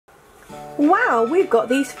Wow, we've got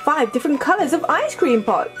these 5 different colours of ice cream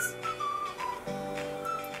pots.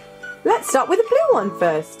 Let's start with the blue one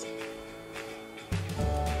first.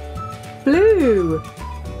 Blue.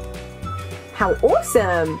 How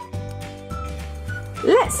awesome!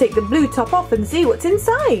 Let's take the blue top off and see what's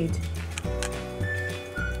inside.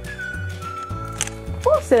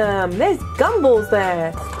 Awesome! There's Gumballs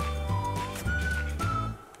there.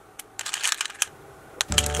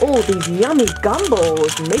 All these yummy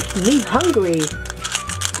Gumballs make me hungry.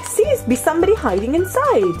 There seems to be somebody hiding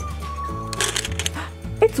inside.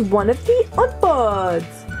 It's one of the Oddbods.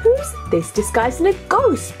 Who's this disguised in a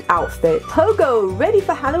ghost outfit? Pogo, ready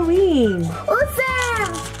for Halloween.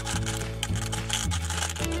 Awesome!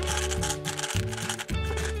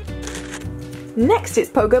 Next, it's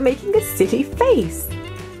Pogo making a silly face.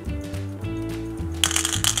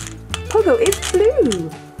 Pogo is blue.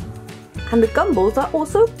 And the Gumballs are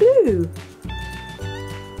also blue.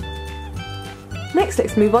 Next,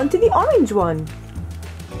 let's move on to the orange one.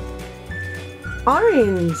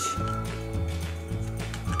 Orange.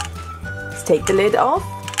 Let's take the lid off.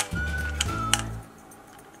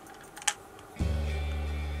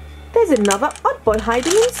 There's another Oddbod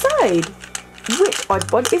hiding inside. Which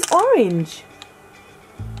Oddbod is orange?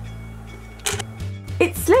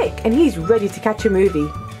 It's Slick and he's ready to catch a movie.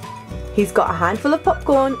 He's got a handful of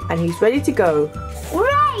popcorn and he's ready to go.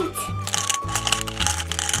 Right!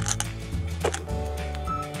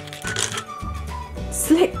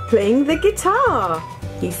 Slick playing the guitar.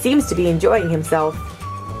 He seems to be enjoying himself.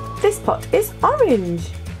 This pot is orange.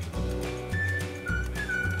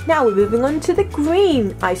 Now we're moving on to the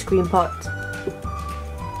green ice cream pot.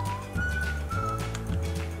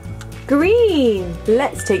 Green!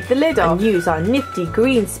 Let's take the lid off and use our nifty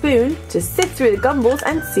green spoon to sift through the Gumballs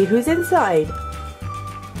and see who's inside.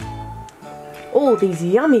 All these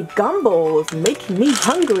yummy Gumballs making me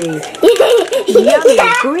hungry. Yummy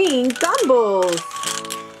green Gumballs!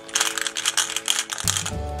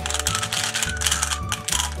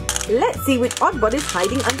 Let's see which Oddbod is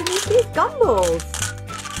hiding underneath these Gumballs.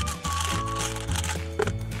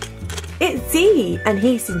 It's Z, and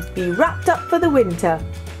he seems to be wrapped up for the winter.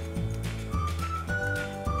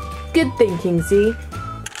 Good thinking, Z.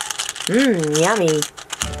 Yummy.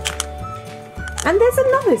 And there's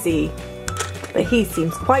another Z, but he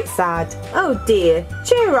seems quite sad. Oh dear,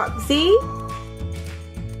 cheer up, Z.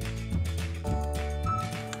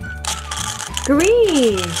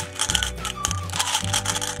 Green.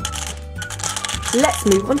 Let's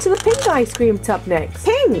move on to the pink ice cream tub next.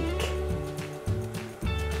 Pink.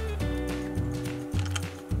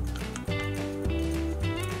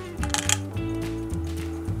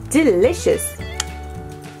 Delicious.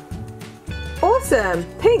 Awesome,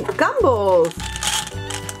 pink Gumballs.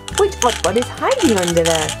 Which Oddbod is hiding under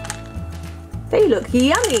there? They look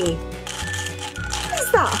yummy.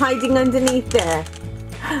 Who's that hiding underneath there?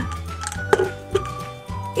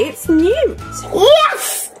 It's Newt.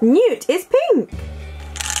 Yes! Newt is pink.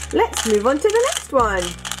 Let's move on to the next one.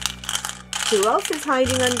 Who else is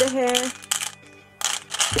hiding under here?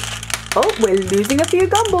 Oh, we're losing a few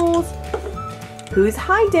Gumballs. Who's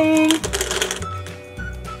hiding?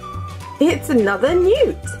 It's another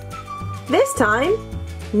Newt. This time,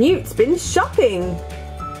 Newt's been shopping.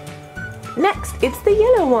 Next, it's the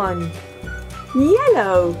yellow one.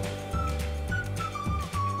 Yellow.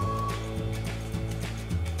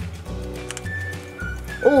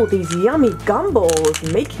 All these yummy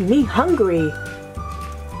Gumballs making me hungry.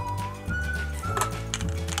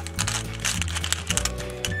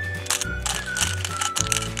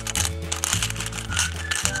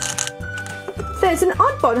 There's an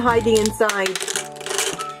Oddbod hiding inside.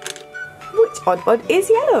 Which Oddbod is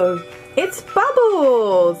yellow? It's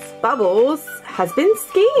Bubbles. Bubbles has been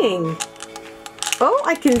skiing. Oh,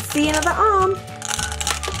 I can see another arm.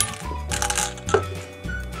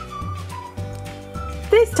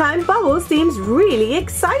 This time Bubbles seems really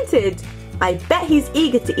excited. I bet he's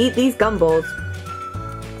eager to eat these Gumballs.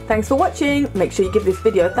 Thanks for watching. Make sure you give this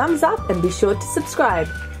video a thumbs up and be sure to subscribe.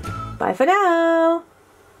 Bye for now.